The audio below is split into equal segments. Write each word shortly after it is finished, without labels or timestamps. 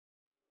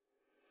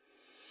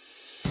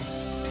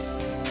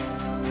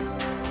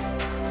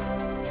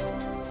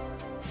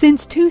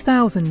Since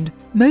 2000,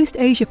 most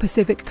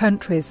Asia-Pacific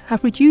countries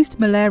have reduced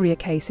malaria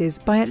cases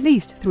by at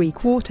least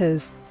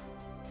 3/4.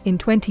 In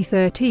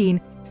 2013,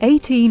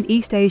 18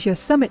 East Asia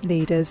summit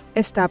leaders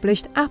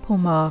established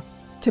APLMA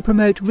to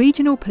promote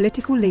regional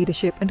political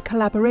leadership and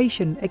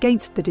collaboration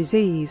against the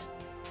disease.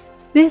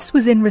 This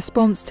was in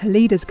response to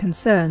leaders'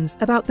 concerns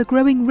about the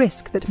growing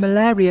risk that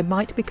malaria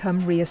might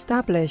become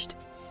re-established,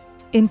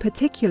 in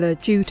particular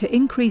due to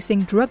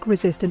increasing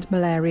drug-resistant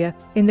malaria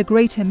in the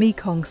Greater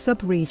Mekong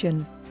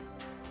sub-region.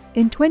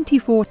 In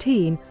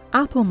 2014,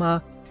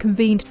 APLMA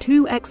convened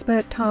 2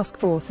 expert task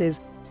forces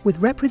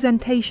with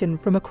representation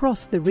from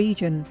across the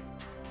region.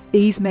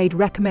 These made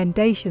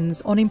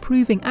recommendations on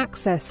improving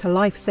access to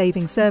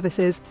life-saving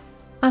services,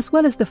 as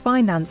well as the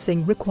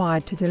financing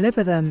required to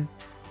deliver them.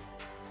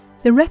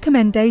 The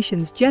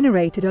recommendations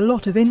generated a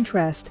lot of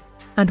interest,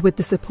 and with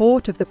the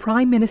support of the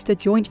Prime Minister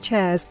Joint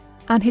Chairs,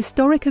 an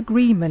historic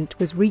agreement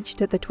was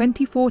reached at the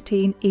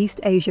 2014 East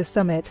Asia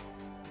Summit,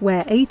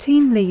 where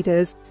 18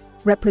 leaders,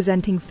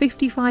 representing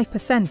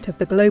 55% of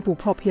the global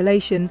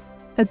population,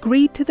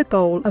 agreed to the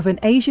goal of an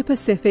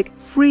Asia-Pacific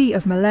free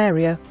of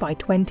malaria by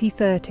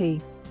 2030.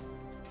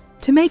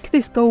 To make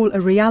this goal a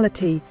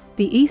reality,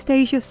 the East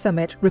Asia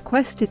Summit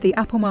requested the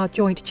APLMA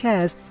Joint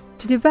Chairs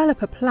to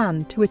develop a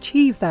plan to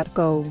achieve that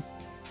goal.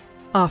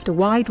 After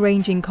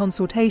wide-ranging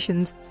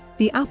consultations,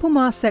 the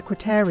APLMA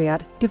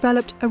Secretariat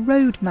developed a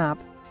roadmap.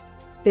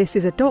 This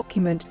is a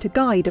document to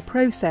guide a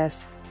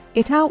process.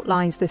 It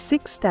outlines the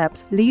 6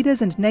 steps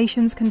leaders and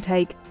nations can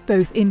take,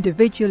 both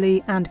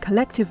individually and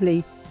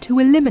collectively, to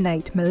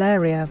eliminate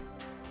malaria.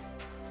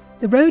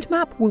 The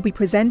roadmap will be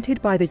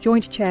presented by the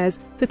Joint Chairs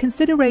for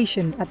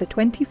consideration at the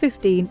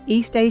 2015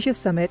 East Asia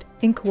Summit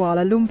in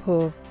Kuala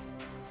Lumpur.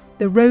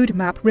 The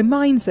roadmap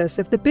reminds us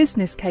of the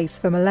business case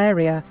for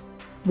malaria,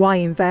 why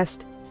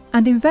invest,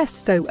 and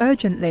invest so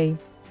urgently.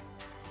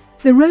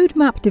 The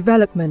roadmap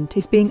development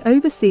is being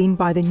overseen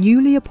by the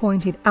newly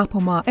appointed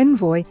APLMA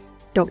envoy,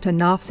 Dr.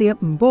 Nafsia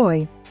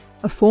Mboy.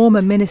 A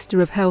former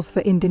Minister of Health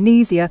for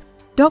Indonesia,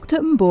 Dr.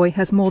 Mboy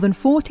has more than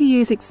 40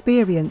 years'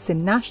 experience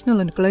in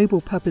national and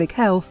global public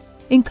health,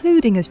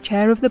 including as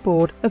chair of the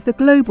board of the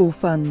Global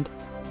Fund.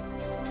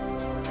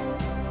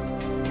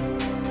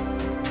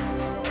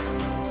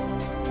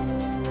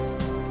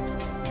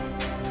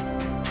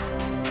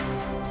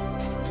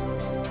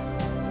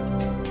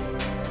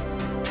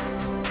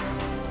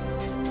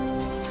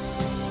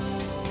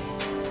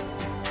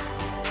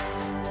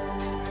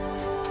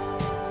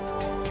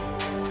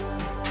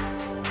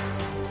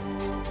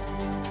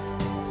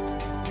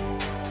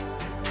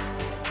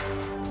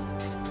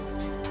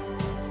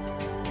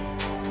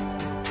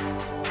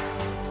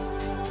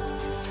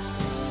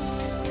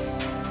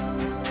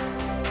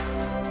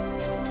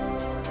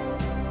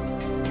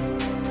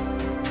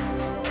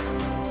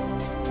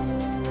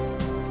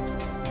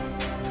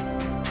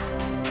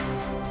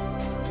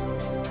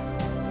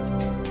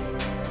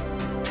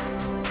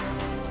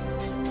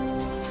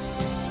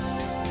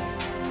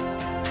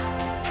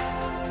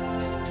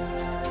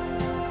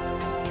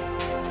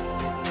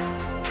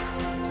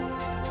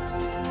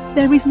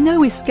 There is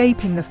no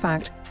escaping the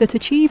fact that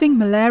achieving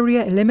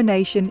malaria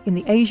elimination in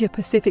the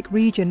Asia-Pacific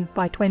region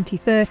by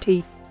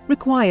 2030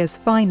 requires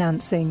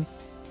financing.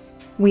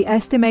 We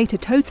estimate a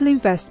total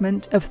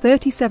investment of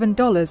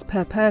 $37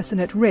 per person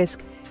at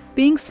risk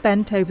being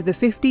spent over the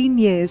 15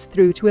 years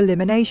through to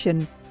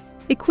elimination,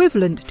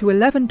 equivalent to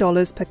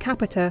 $11 per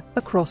capita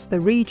across the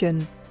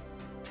region.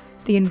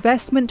 The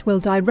investment will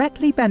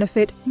directly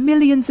benefit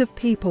millions of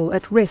people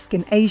at risk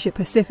in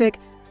Asia-Pacific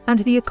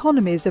and the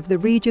economies of the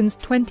region's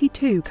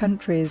 22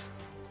 countries.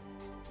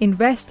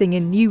 Investing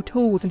in new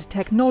tools and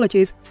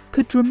technologies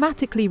could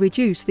dramatically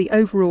reduce the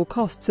overall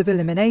costs of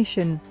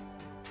elimination.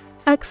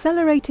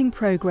 Accelerating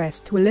progress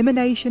to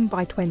elimination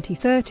by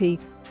 2030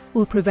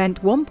 will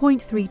prevent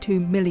 1.32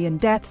 million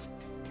deaths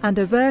and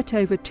avert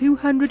over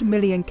 200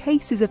 million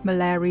cases of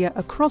malaria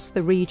across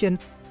the region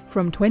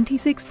from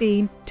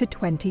 2016 to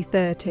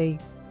 2030.